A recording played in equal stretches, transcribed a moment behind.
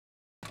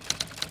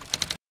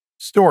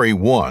Story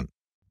 1.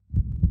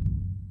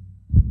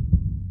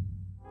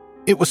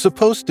 It was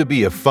supposed to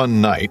be a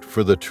fun night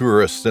for the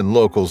tourists and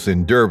locals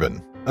in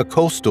Durban, a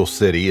coastal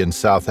city in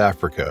South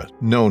Africa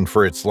known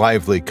for its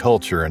lively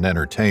culture and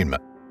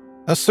entertainment.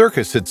 A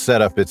circus had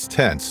set up its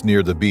tents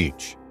near the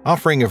beach,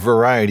 offering a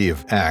variety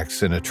of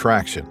acts and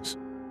attractions.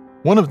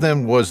 One of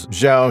them was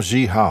Zhao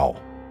Zhihao,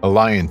 a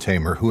lion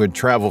tamer who had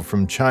traveled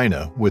from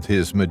China with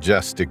his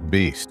majestic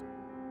beast.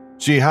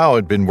 Zhihao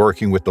had been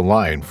working with the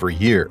lion for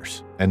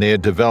years, and they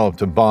had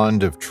developed a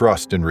bond of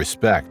trust and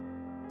respect.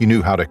 He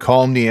knew how to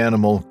calm the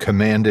animal,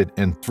 command it,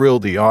 and thrill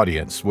the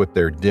audience with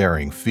their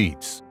daring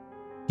feats.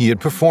 He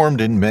had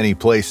performed in many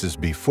places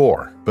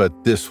before,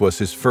 but this was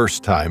his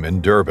first time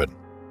in Durban.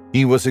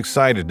 He was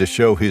excited to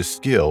show his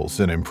skills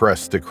and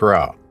impress the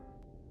crowd.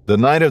 The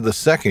night of the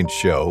second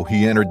show,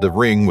 he entered the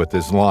ring with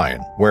his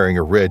lion, wearing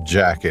a red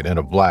jacket and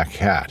a black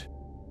hat.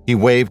 He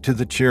waved to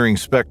the cheering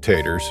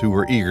spectators who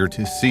were eager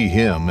to see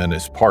him and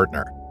his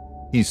partner.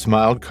 He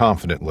smiled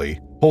confidently,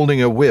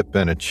 holding a whip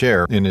and a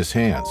chair in his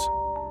hands.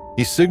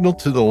 He signaled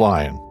to the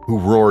lion, who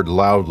roared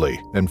loudly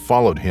and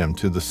followed him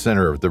to the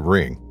center of the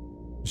ring.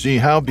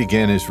 Zhihao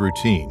began his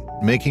routine,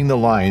 making the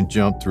lion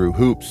jump through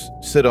hoops,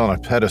 sit on a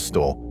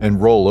pedestal,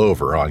 and roll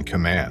over on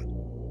command.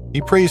 He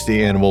praised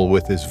the animal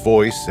with his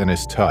voice and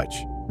his touch,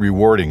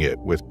 rewarding it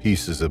with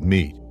pieces of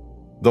meat.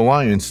 The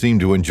lion seemed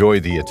to enjoy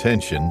the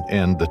attention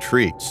and the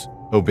treats,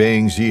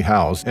 obeying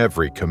Zhihao's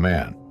every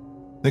command.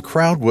 The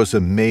crowd was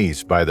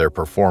amazed by their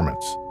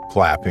performance,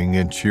 clapping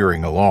and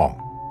cheering along.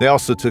 They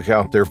also took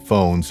out their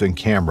phones and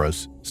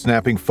cameras,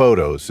 snapping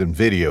photos and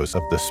videos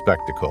of the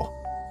spectacle.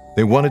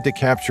 They wanted to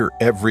capture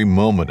every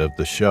moment of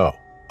the show,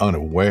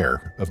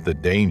 unaware of the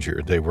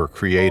danger they were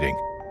creating.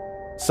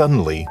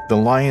 Suddenly, the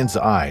lion's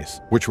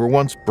eyes, which were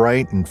once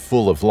bright and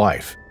full of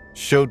life,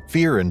 showed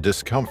fear and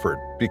discomfort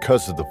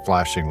because of the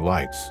flashing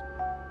lights.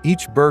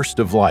 Each burst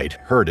of light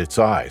hurt its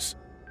eyes,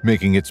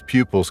 making its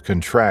pupils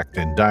contract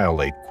and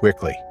dilate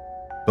quickly.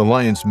 The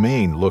lion's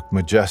mane looked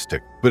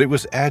majestic, but it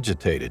was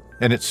agitated,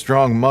 and its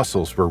strong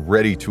muscles were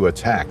ready to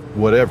attack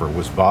whatever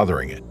was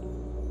bothering it.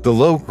 The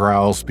low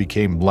growls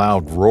became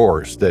loud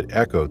roars that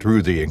echoed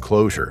through the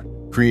enclosure,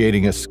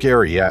 creating a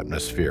scary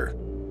atmosphere.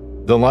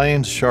 The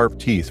lion's sharp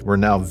teeth were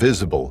now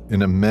visible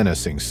in a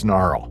menacing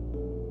snarl.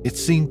 It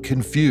seemed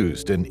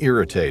confused and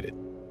irritated.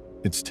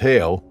 Its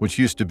tail, which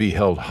used to be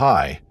held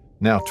high,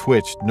 now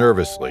twitched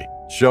nervously,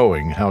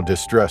 showing how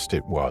distressed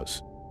it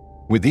was.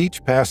 With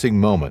each passing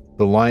moment,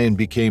 the lion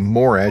became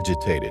more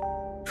agitated,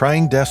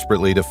 trying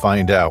desperately to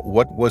find out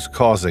what was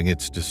causing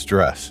its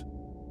distress.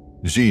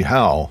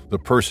 Zhihao, the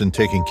person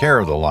taking care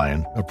of the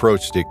lion,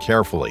 approached it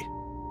carefully,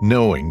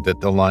 knowing that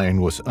the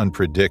lion was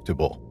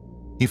unpredictable.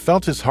 He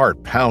felt his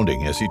heart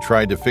pounding as he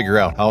tried to figure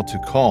out how to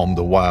calm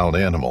the wild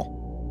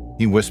animal.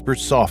 He whispered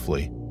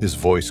softly, his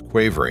voice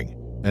quavering,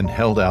 and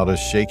held out a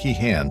shaky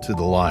hand to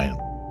the lion.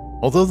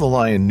 Although the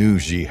lion knew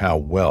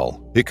Zhihao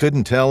well, it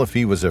couldn't tell if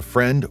he was a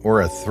friend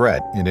or a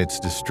threat in its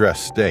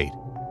distressed state.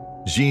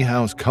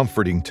 Zhihao's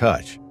comforting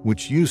touch,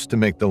 which used to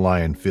make the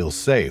lion feel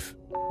safe,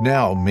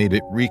 now made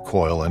it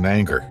recoil in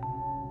anger.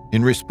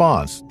 In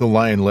response, the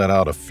lion let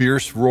out a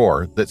fierce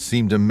roar that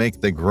seemed to make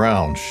the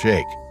ground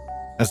shake.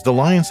 As the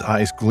lion's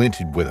eyes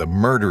glinted with a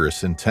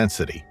murderous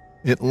intensity,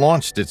 it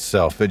launched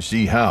itself at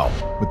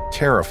Zhihao with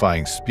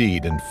terrifying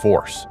speed and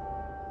force.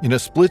 In a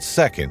split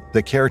second,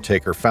 the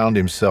caretaker found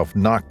himself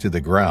knocked to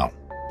the ground.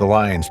 The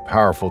lion's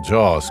powerful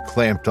jaws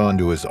clamped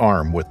onto his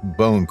arm with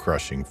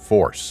bone-crushing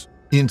force,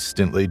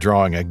 instantly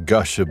drawing a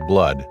gush of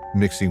blood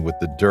mixing with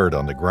the dirt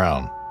on the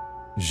ground.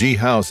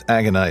 Zhihao's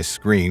agonized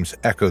screams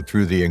echoed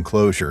through the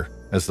enclosure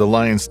as the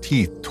lion's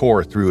teeth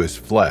tore through his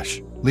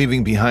flesh,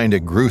 leaving behind a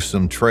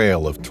gruesome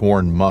trail of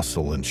torn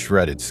muscle and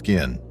shredded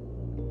skin.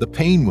 The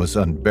pain was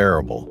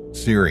unbearable,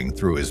 searing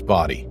through his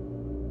body.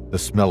 The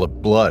smell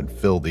of blood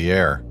filled the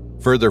air,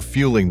 further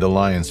fueling the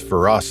lion's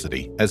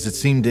ferocity as it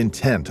seemed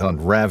intent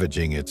on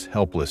ravaging its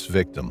helpless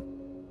victim.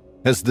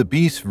 As the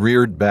beast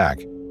reared back,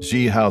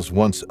 Zhihao's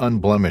once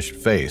unblemished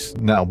face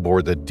now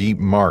bore the deep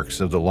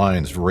marks of the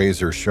lion's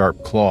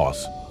razor-sharp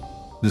claws.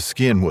 The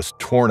skin was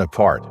torn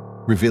apart,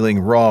 revealing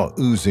raw,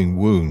 oozing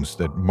wounds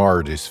that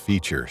marred his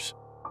features.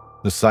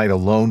 The sight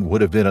alone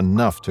would have been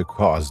enough to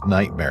cause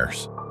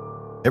nightmares.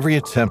 Every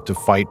attempt to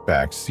fight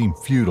back seemed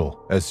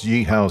futile as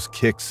Zhihao's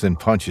kicks and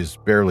punches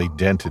barely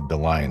dented the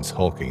lion's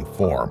hulking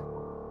form.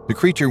 The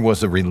creature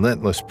was a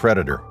relentless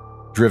predator,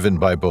 driven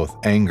by both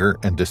anger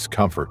and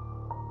discomfort.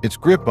 Its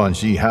grip on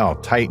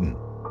Zhihao tightened,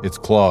 its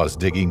claws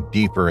digging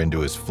deeper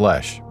into his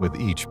flesh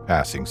with each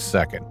passing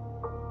second.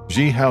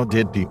 Zhihao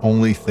did the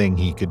only thing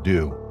he could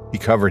do. He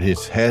covered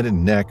his head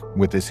and neck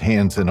with his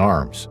hands and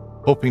arms,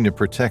 hoping to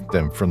protect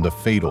them from the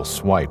fatal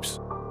swipes.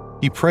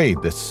 He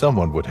prayed that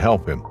someone would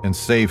help him and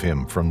save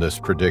him from this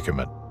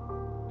predicament.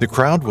 The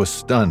crowd was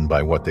stunned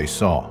by what they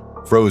saw,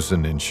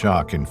 frozen in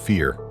shock and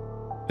fear.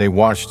 They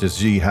watched as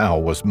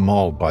Zhihao was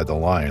mauled by the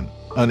lion,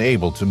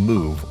 unable to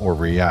move or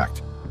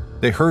react.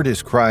 They heard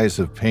his cries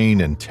of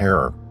pain and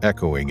terror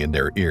echoing in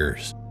their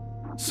ears.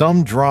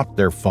 Some dropped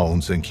their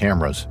phones and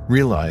cameras,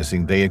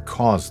 realizing they had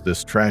caused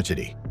this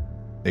tragedy.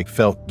 They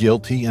felt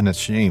guilty and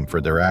ashamed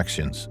for their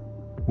actions,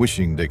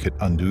 wishing they could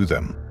undo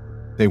them.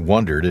 They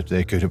wondered if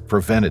they could have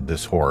prevented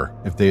this horror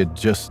if they had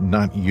just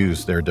not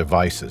used their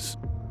devices.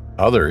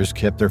 Others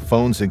kept their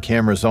phones and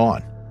cameras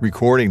on,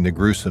 recording the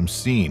gruesome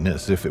scene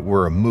as if it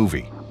were a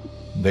movie.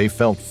 They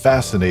felt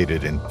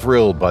fascinated and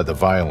thrilled by the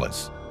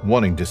violence,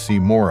 wanting to see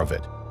more of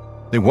it.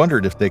 They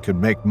wondered if they could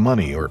make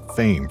money or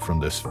fame from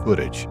this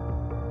footage.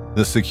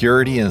 The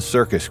security and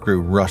circus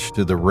crew rushed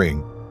to the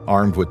ring,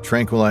 armed with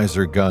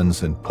tranquilizer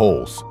guns and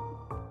poles.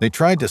 They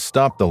tried to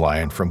stop the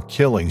lion from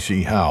killing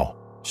Zhihao,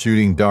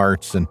 shooting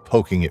darts and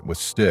poking it with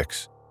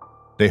sticks.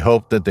 They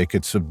hoped that they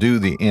could subdue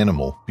the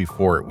animal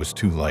before it was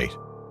too late.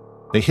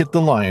 They hit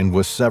the lion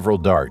with several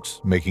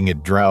darts, making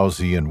it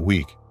drowsy and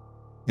weak.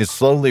 It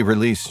slowly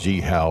released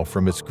Zhihao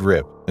from its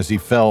grip as he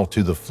fell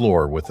to the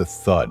floor with a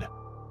thud.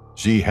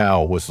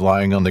 Zhihao was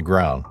lying on the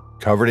ground,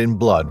 covered in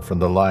blood from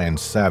the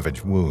lion's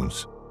savage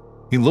wounds.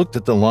 He looked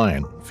at the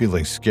lion,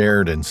 feeling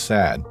scared and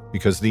sad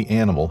because the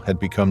animal had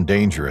become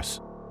dangerous.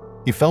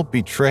 He felt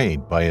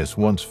betrayed by his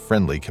once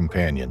friendly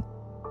companion.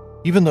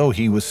 Even though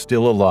he was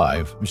still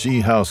alive,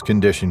 Zhihao's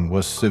condition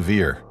was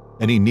severe,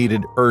 and he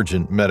needed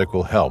urgent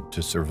medical help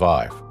to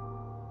survive.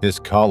 His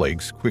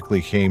colleagues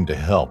quickly came to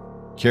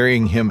help,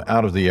 carrying him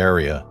out of the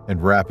area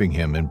and wrapping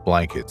him in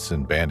blankets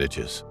and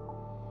bandages.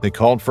 They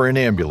called for an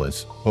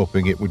ambulance,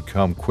 hoping it would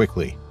come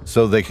quickly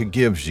so they could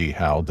give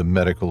Zhihao the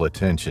medical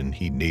attention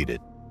he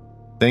needed.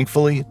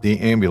 Thankfully, the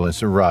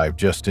ambulance arrived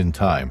just in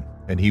time,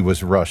 and he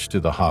was rushed to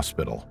the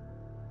hospital.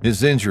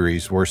 His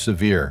injuries were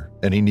severe,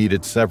 and he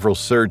needed several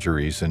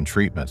surgeries and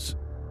treatments.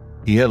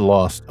 He had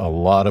lost a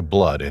lot of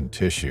blood and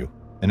tissue,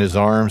 and his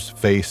arms,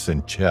 face,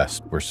 and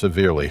chest were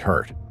severely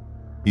hurt.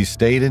 He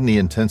stayed in the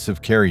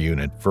intensive care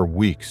unit for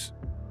weeks,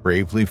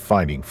 bravely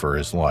fighting for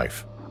his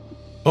life.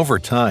 Over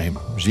time,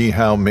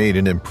 Zhihao made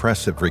an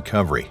impressive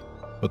recovery,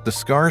 but the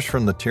scars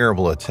from the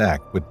terrible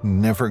attack would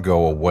never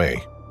go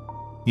away.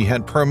 He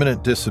had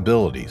permanent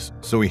disabilities,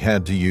 so he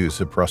had to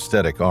use a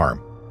prosthetic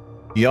arm.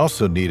 He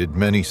also needed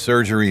many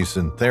surgeries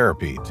and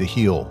therapy to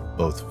heal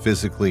both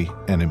physically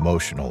and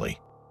emotionally.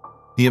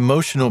 The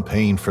emotional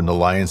pain from the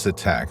lion's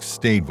attack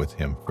stayed with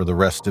him for the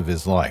rest of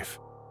his life.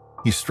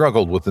 He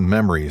struggled with the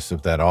memories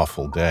of that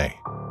awful day,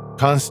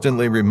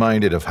 constantly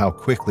reminded of how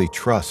quickly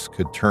trust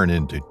could turn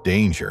into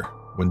danger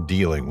when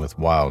dealing with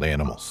wild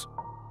animals.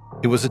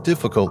 It was a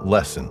difficult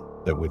lesson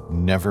that would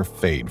never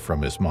fade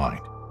from his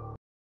mind.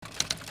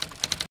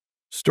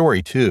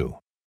 Story 2.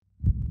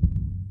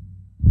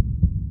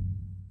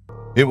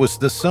 It was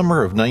the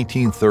summer of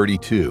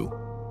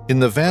 1932. In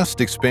the vast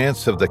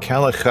expanse of the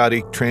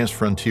Kalahari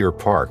Transfrontier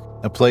Park,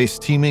 a place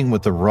teeming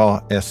with the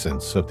raw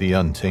essence of the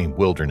untamed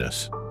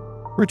wilderness,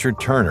 Richard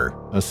Turner,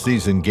 a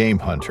seasoned game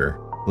hunter,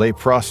 lay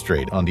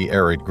prostrate on the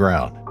arid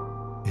ground.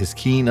 His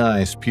keen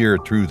eyes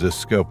peered through the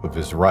scope of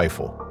his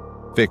rifle,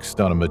 fixed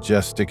on a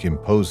majestic,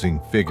 imposing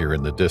figure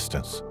in the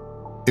distance.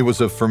 It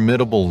was a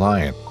formidable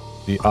lion,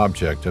 the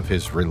object of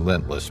his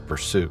relentless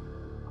pursuit.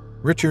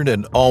 Richard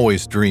had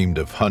always dreamed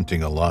of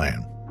hunting a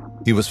lion.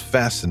 He was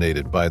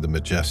fascinated by the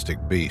majestic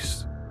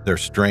beasts, their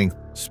strength,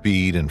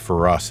 speed, and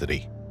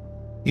ferocity.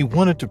 He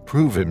wanted to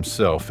prove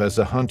himself as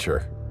a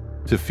hunter,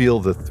 to feel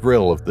the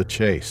thrill of the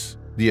chase,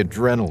 the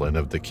adrenaline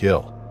of the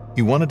kill.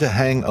 He wanted to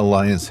hang a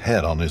lion's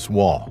head on his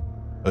wall,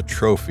 a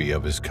trophy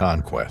of his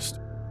conquest.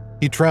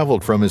 He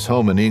traveled from his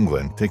home in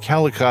England to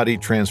Kalahari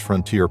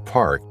Transfrontier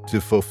Park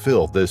to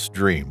fulfill this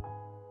dream.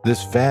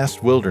 This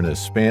vast wilderness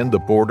spanned the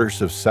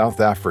borders of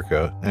South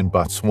Africa and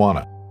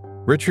Botswana.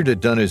 Richard had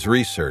done his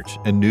research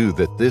and knew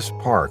that this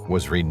park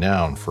was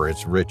renowned for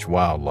its rich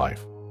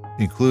wildlife,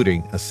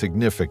 including a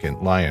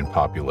significant lion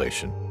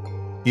population.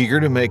 Eager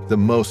to make the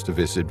most of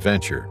his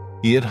adventure,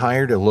 he had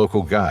hired a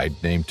local guide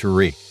named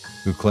Tariq,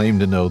 who claimed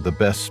to know the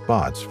best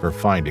spots for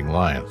finding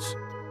lions.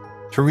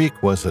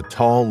 Tariq was a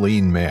tall,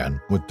 lean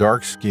man with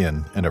dark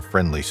skin and a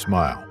friendly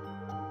smile.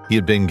 He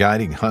had been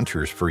guiding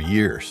hunters for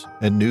years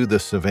and knew the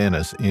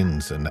savanna's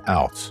ins and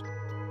outs.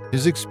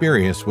 His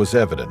experience was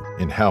evident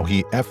in how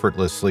he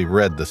effortlessly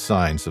read the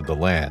signs of the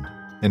land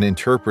and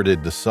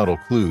interpreted the subtle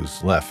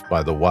clues left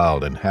by the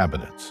wild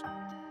inhabitants.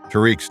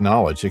 Tariq's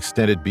knowledge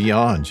extended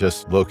beyond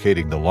just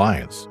locating the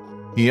lions.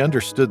 He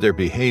understood their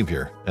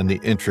behavior and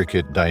the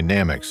intricate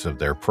dynamics of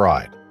their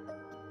pride.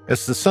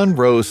 As the sun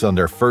rose on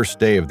their first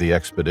day of the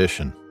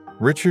expedition,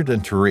 Richard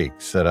and Tariq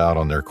set out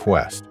on their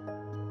quest.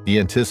 The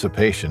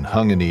anticipation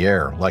hung in the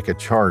air like a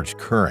charged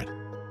current.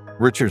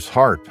 Richard's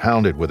heart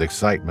pounded with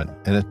excitement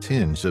and a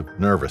tinge of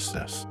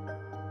nervousness.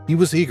 He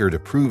was eager to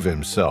prove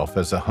himself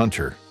as a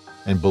hunter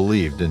and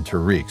believed in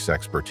Tariq's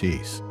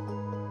expertise.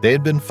 They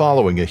had been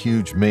following a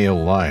huge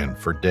male lion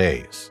for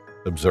days,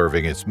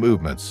 observing its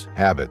movements,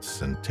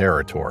 habits, and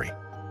territory.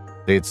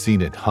 They had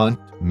seen it hunt,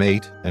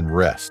 mate, and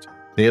rest.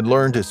 They had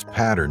learned its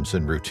patterns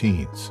and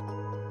routines.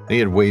 They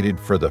had waited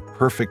for the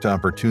perfect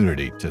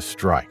opportunity to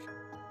strike.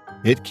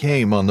 It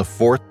came on the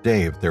fourth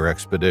day of their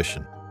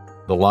expedition.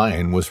 The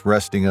lion was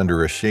resting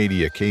under a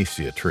shady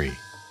acacia tree,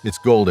 its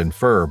golden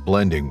fur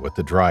blending with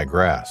the dry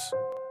grass.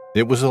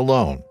 It was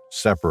alone,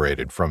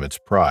 separated from its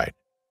pride.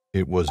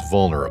 It was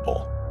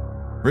vulnerable.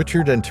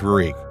 Richard and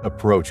Tariq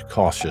approached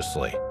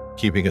cautiously,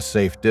 keeping a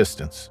safe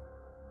distance.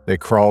 They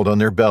crawled on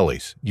their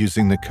bellies,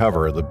 using the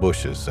cover of the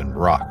bushes and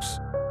rocks.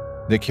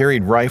 They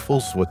carried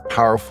rifles with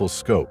powerful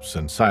scopes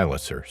and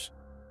silencers.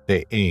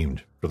 They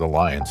aimed for the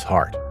lion's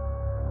heart.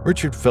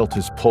 Richard felt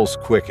his pulse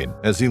quicken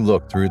as he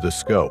looked through the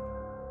scope.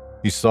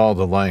 He saw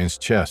the lion's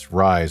chest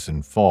rise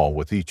and fall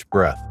with each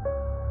breath.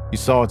 He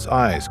saw its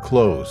eyes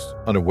closed,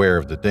 unaware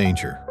of the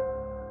danger.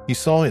 He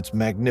saw its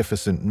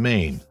magnificent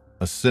mane,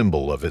 a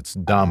symbol of its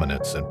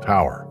dominance and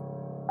power.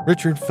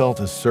 Richard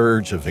felt a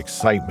surge of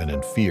excitement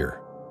and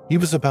fear. He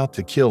was about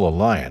to kill a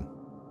lion.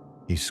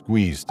 He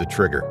squeezed the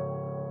trigger.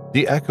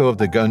 The echo of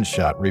the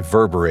gunshot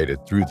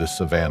reverberated through the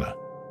savannah,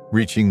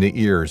 reaching the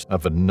ears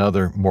of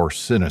another, more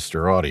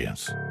sinister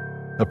audience.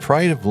 A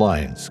pride of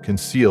lions,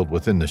 concealed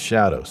within the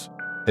shadows,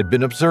 had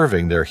been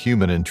observing their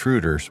human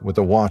intruders with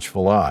a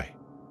watchful eye.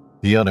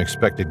 The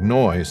unexpected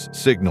noise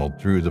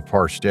signaled through the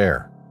parched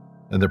air,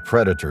 and the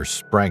predators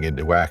sprang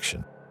into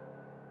action.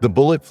 The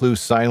bullet flew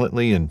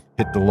silently and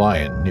hit the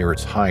lion near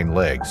its hind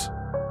legs.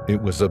 It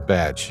was a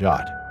bad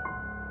shot.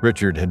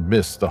 Richard had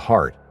missed the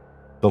heart.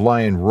 The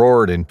lion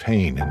roared in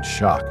pain and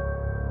shock.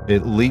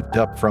 It leaped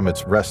up from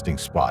its resting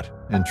spot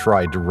and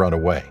tried to run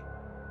away.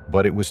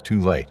 But it was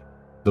too late.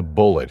 The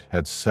bullet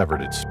had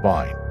severed its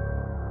spine.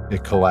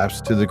 It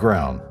collapsed to the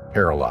ground,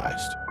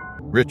 paralyzed.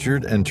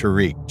 Richard and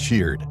Tariq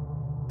cheered.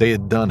 They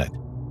had done it.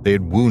 They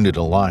had wounded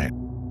a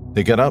lion.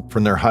 They got up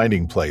from their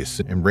hiding place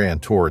and ran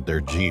toward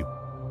their jeep.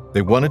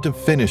 They wanted to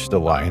finish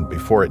the lion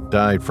before it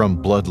died from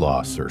blood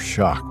loss or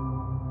shock.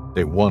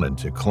 They wanted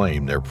to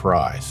claim their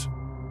prize.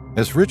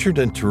 As Richard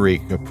and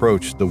Tariq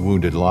approached the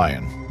wounded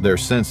lion, their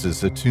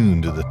senses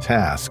attuned to the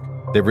task,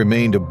 they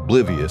remained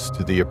oblivious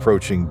to the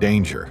approaching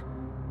danger.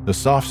 The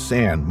soft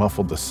sand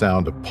muffled the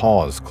sound of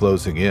paws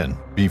closing in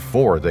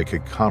before they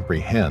could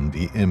comprehend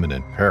the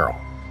imminent peril.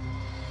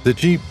 The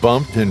jeep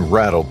bumped and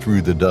rattled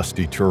through the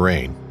dusty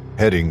terrain,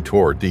 heading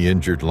toward the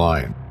injured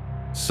lion.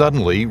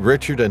 Suddenly,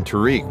 Richard and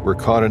Tariq were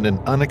caught in an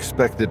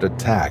unexpected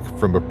attack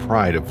from a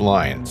pride of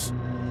lions.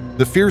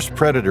 The fierce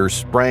predators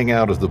sprang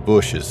out of the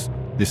bushes,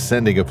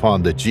 descending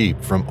upon the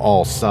jeep from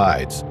all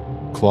sides,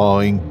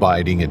 clawing,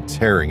 biting, and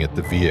tearing at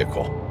the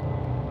vehicle.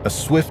 A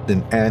swift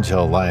and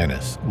agile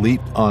lioness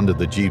leaped onto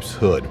the jeep's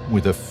hood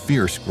with a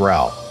fierce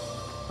growl.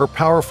 Her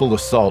powerful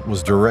assault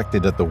was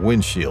directed at the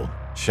windshield,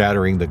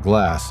 shattering the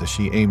glass as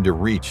she aimed to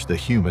reach the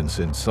humans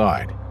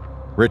inside.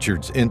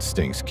 Richard's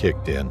instincts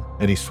kicked in,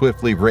 and he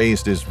swiftly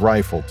raised his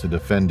rifle to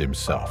defend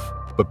himself.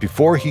 But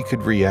before he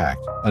could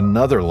react,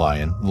 another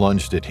lion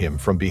lunged at him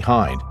from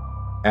behind,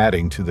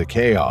 adding to the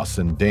chaos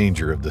and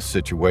danger of the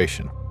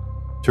situation.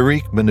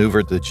 Tariq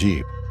maneuvered the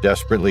jeep,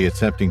 desperately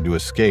attempting to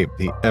escape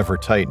the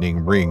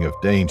ever-tightening ring of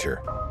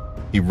danger.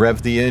 He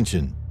revved the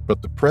engine,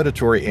 but the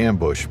predatory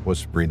ambush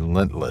was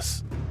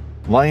relentless.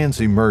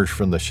 Lions emerged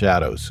from the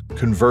shadows,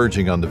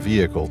 converging on the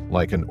vehicle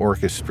like an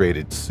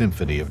orchestrated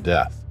symphony of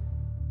death.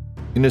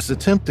 In his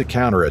attempt to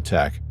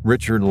counterattack,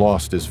 Richard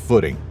lost his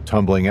footing,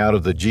 tumbling out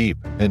of the jeep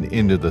and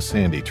into the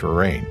sandy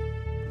terrain.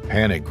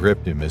 Panic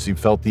gripped him as he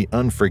felt the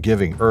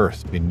unforgiving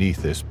earth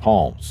beneath his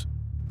palms.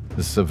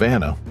 The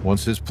savannah,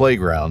 once his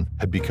playground,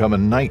 had become a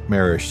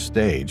nightmarish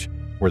stage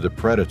where the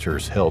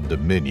predators held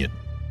dominion.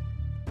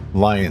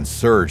 Lions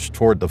surged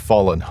toward the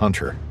fallen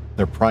hunter,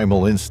 their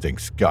primal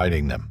instincts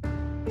guiding them.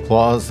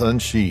 Claws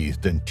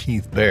unsheathed and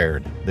teeth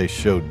bared, they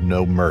showed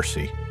no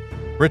mercy.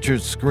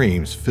 Richard's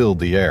screams filled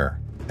the air,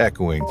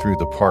 echoing through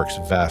the park's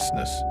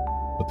vastness,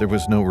 but there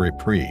was no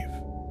reprieve.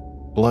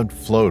 Blood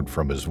flowed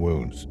from his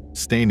wounds,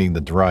 staining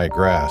the dry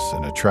grass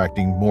and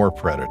attracting more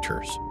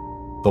predators.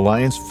 The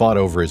lions fought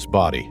over his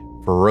body,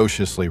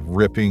 ferociously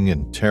ripping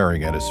and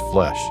tearing at his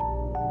flesh.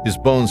 His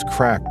bones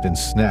cracked and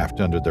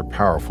snapped under their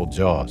powerful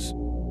jaws,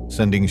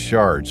 sending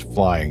shards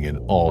flying in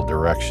all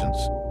directions.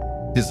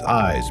 His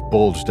eyes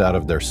bulged out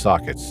of their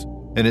sockets,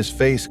 and his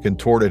face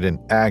contorted in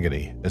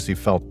agony as he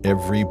felt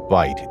every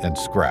bite and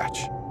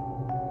scratch.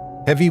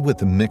 Heavy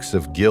with a mix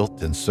of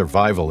guilt and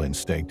survival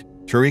instinct,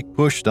 Tariq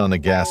pushed on the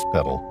gas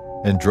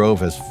pedal and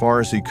drove as far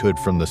as he could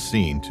from the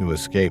scene to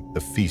escape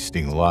the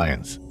feasting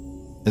lions.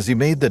 As he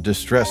made the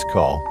distress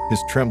call,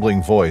 his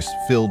trembling voice,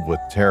 filled with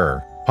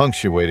terror,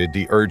 punctuated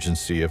the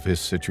urgency of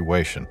his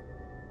situation.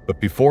 But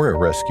before a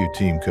rescue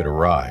team could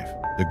arrive,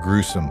 the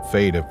gruesome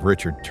fate of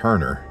Richard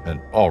Turner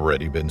had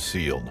already been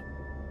sealed.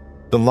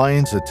 The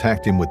lions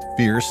attacked him with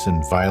fierce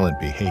and violent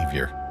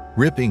behavior,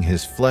 ripping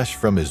his flesh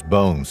from his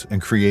bones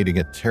and creating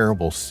a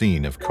terrible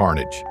scene of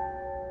carnage.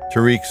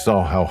 Tariq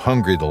saw how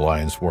hungry the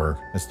lions were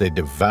as they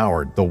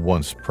devoured the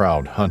once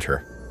proud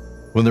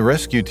hunter. When the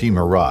rescue team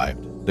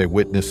arrived, they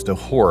witnessed a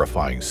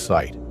horrifying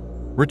sight.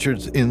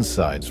 Richard's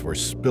insides were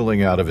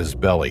spilling out of his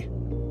belly.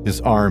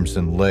 His arms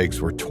and legs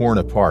were torn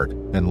apart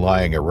and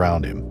lying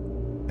around him,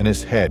 and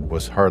his head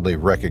was hardly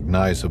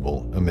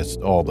recognizable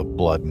amidst all the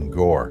blood and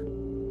gore.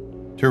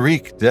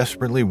 Tariq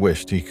desperately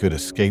wished he could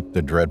escape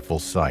the dreadful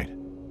sight,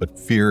 but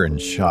fear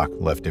and shock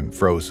left him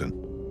frozen.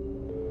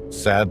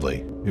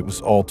 Sadly, it was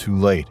all too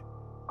late.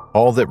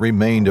 All that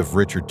remained of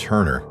Richard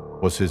Turner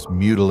was his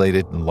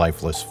mutilated and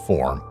lifeless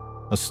form,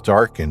 a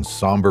stark and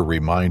somber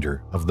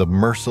reminder of the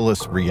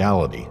merciless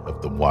reality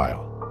of the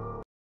wild.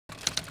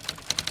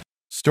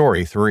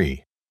 Story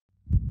 3.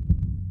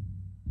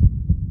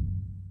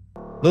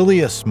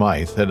 Lilia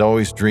Smythe had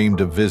always dreamed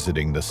of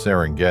visiting the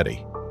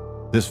Serengeti.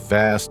 This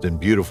vast and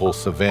beautiful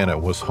savanna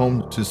was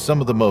home to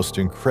some of the most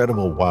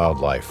incredible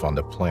wildlife on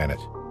the planet.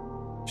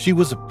 She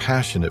was a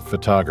passionate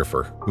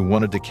photographer who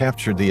wanted to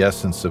capture the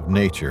essence of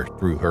nature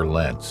through her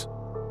lens.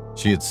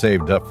 She had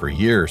saved up for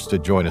years to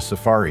join a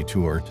safari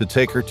tour to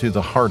take her to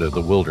the heart of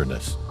the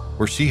wilderness,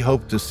 where she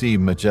hoped to see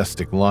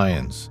majestic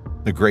lions,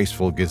 the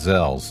graceful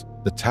gazelles,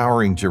 the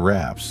towering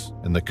giraffes,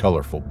 and the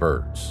colorful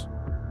birds.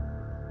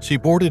 She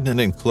boarded an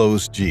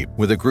enclosed jeep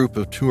with a group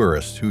of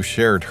tourists who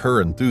shared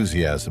her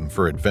enthusiasm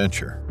for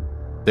adventure.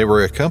 They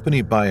were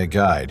accompanied by a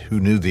guide who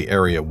knew the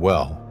area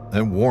well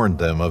and warned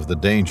them of the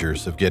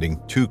dangers of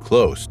getting too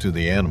close to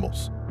the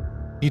animals.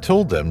 He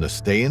told them to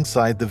stay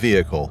inside the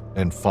vehicle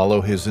and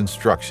follow his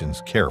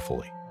instructions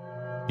carefully.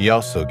 He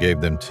also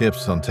gave them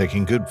tips on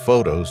taking good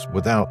photos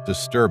without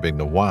disturbing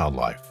the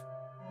wildlife.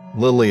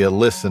 Lilia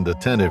listened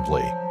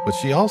attentively, but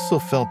she also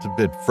felt a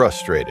bit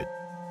frustrated.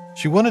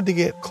 She wanted to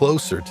get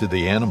closer to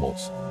the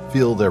animals,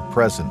 feel their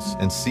presence,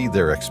 and see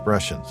their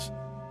expressions.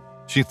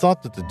 She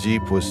thought that the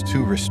Jeep was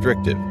too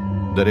restrictive,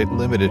 that it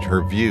limited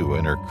her view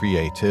and her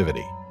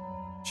creativity.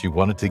 She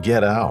wanted to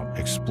get out,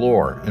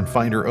 explore, and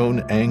find her own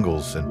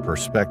angles and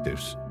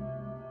perspectives.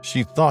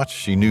 She thought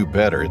she knew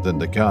better than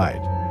the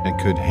guide and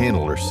could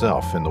handle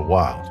herself in the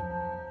wild.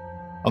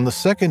 On the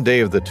second day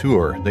of the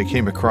tour, they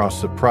came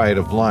across a pride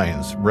of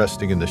lions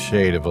resting in the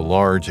shade of a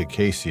large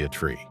acacia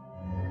tree.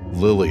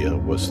 Lilia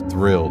was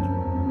thrilled.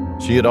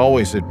 She had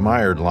always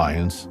admired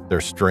lions, their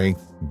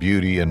strength,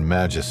 beauty, and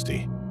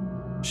majesty.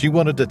 She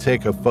wanted to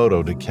take a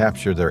photo to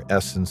capture their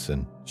essence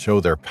and show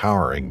their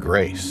power and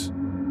grace.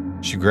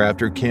 She grabbed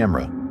her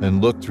camera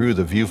and looked through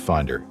the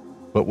viewfinder,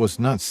 but was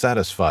not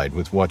satisfied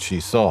with what she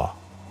saw.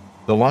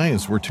 The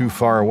lions were too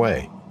far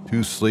away,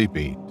 too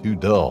sleepy, too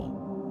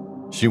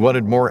dull. She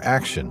wanted more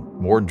action,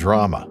 more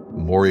drama,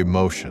 more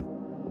emotion.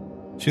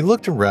 She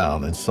looked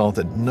around and saw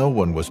that no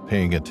one was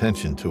paying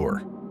attention to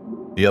her.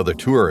 The other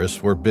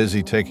tourists were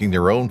busy taking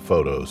their own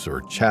photos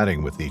or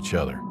chatting with each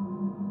other.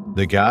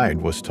 The guide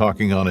was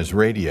talking on his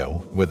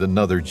radio with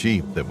another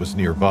Jeep that was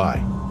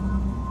nearby.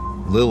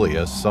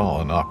 Lilia saw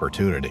an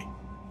opportunity.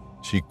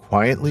 She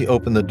quietly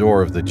opened the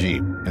door of the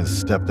Jeep and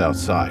stepped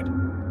outside.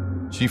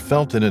 She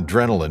felt an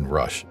adrenaline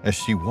rush as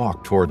she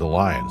walked toward the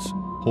lions,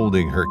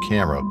 holding her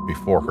camera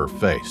before her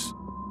face.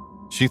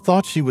 She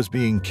thought she was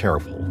being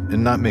careful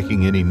and not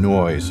making any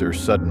noise or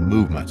sudden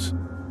movements.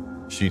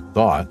 She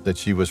thought that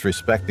she was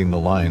respecting the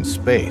lion's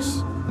space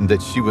and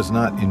that she was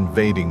not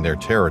invading their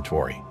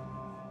territory.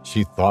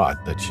 She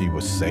thought that she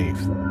was safe,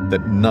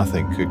 that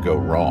nothing could go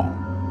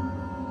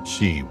wrong.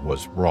 She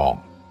was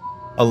wrong.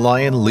 A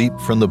lion leaped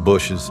from the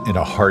bushes in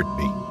a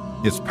heartbeat,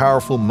 its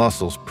powerful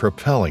muscles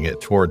propelling it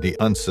toward the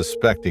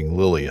unsuspecting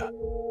Lilia.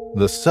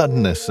 The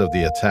suddenness of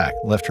the attack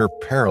left her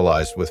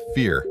paralyzed with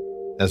fear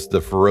as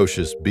the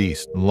ferocious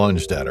beast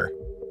lunged at her,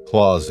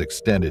 claws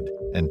extended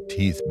and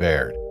teeth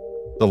bared.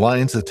 The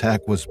lion's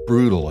attack was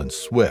brutal and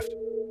swift,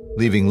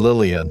 leaving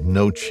Lilia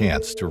no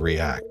chance to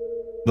react.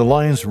 The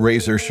lion's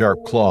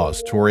razor-sharp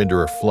claws tore into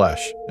her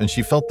flesh, and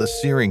she felt the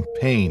searing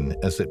pain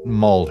as it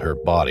mauled her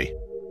body.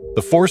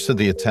 The force of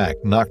the attack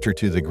knocked her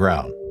to the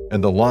ground,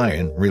 and the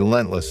lion,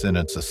 relentless in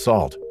its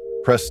assault,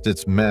 pressed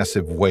its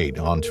massive weight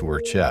onto her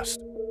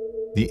chest.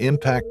 The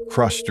impact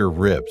crushed her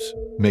ribs,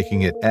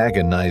 making it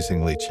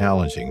agonizingly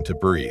challenging to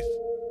breathe.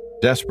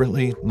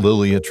 Desperately,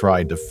 Lilia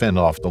tried to fend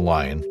off the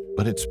lion,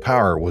 but its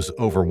power was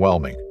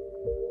overwhelming.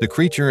 The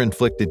creature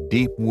inflicted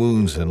deep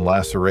wounds and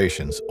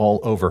lacerations all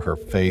over her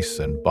face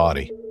and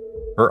body.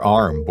 Her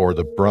arm bore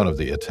the brunt of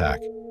the attack,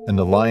 and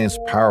the lion's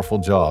powerful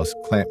jaws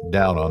clamped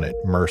down on it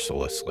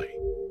mercilessly.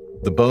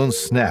 The bones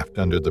snapped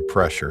under the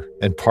pressure,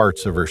 and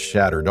parts of her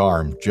shattered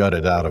arm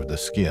jutted out of the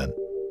skin.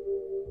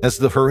 As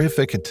the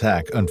horrific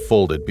attack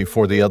unfolded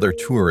before the other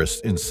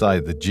tourists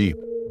inside the Jeep,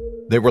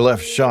 they were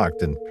left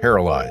shocked and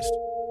paralyzed.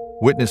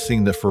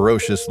 Witnessing the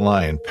ferocious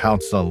lion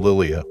pounce on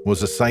Lilia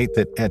was a sight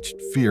that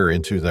etched fear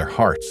into their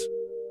hearts.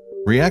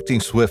 Reacting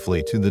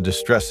swiftly to the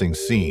distressing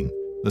scene,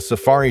 the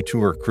safari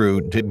tour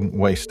crew didn't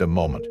waste a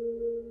moment.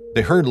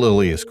 They heard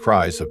Lilia's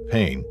cries of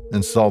pain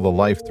and saw the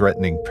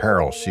life-threatening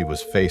peril she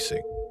was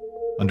facing.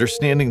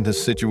 Understanding the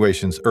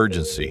situation's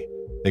urgency,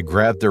 they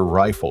grabbed their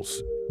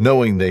rifles,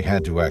 knowing they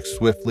had to act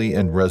swiftly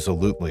and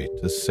resolutely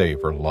to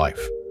save her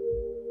life.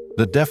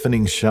 The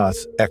deafening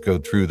shots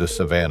echoed through the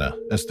savannah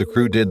as the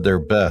crew did their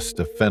best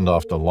to fend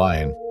off the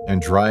lion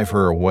and drive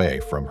her away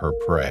from her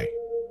prey.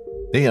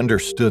 They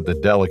understood the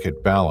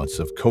delicate balance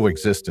of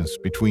coexistence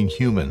between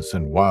humans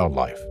and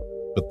wildlife,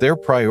 but their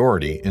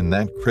priority in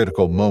that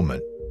critical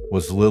moment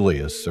was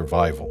Lilia's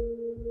survival.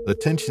 The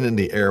tension in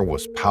the air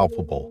was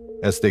palpable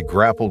as they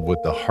grappled with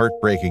the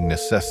heartbreaking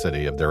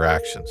necessity of their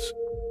actions.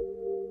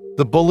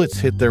 The bullets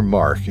hit their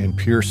mark and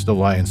pierced the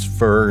lion's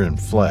fur and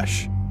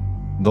flesh.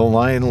 The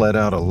lion let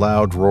out a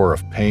loud roar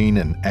of pain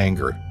and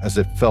anger as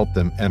it felt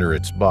them enter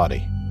its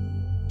body.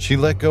 She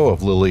let go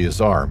of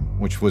Lilia's arm,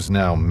 which was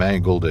now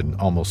mangled and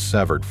almost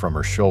severed from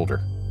her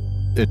shoulder.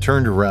 It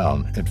turned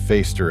around and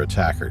faced her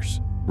attackers,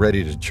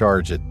 ready to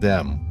charge at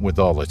them with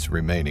all its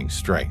remaining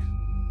strength.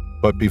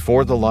 But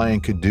before the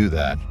lion could do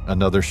that,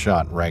 another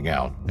shot rang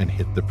out and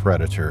hit the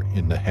predator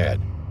in the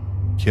head,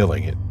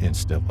 killing it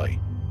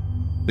instantly.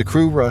 The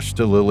crew rushed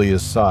to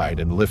Lilia's side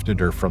and lifted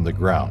her from the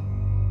ground.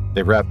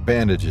 They wrapped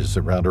bandages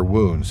around her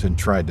wounds and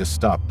tried to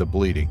stop the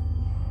bleeding.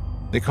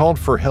 They called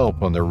for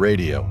help on their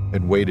radio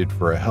and waited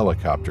for a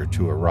helicopter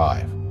to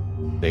arrive.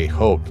 They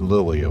hoped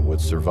Lilia would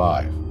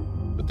survive,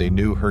 but they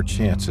knew her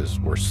chances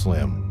were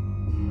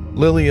slim.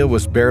 Lilia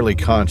was barely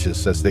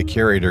conscious as they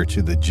carried her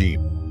to the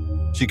jeep.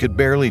 She could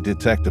barely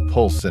detect a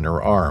pulse in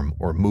her arm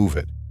or move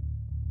it.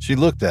 She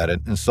looked at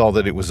it and saw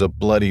that it was a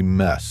bloody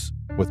mess,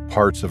 with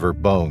parts of her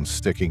bones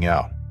sticking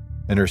out,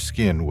 and her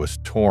skin was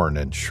torn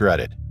and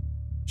shredded.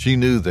 She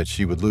knew that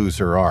she would lose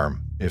her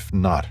arm, if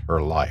not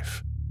her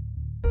life.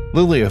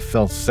 Lilia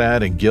felt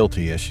sad and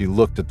guilty as she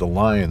looked at the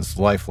lion's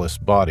lifeless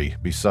body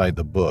beside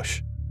the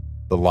bush.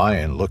 The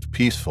lion looked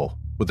peaceful,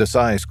 with its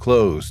eyes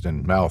closed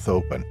and mouth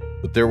open,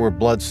 but there were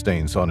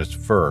bloodstains on its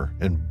fur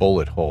and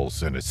bullet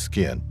holes in its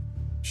skin,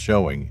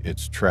 showing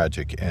its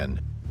tragic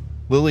end.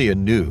 Lilia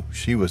knew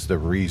she was the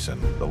reason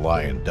the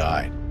lion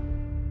died.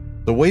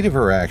 The weight of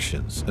her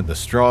actions and the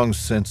strong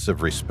sense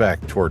of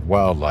respect toward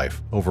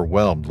wildlife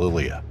overwhelmed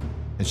Lilia,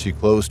 and she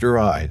closed her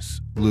eyes,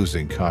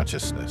 losing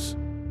consciousness.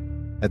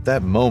 At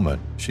that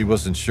moment, she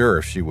wasn't sure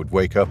if she would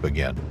wake up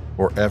again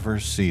or ever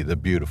see the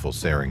beautiful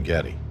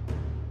Serengeti.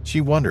 She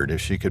wondered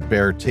if she could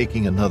bear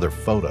taking another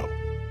photo,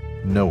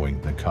 knowing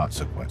the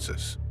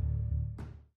consequences.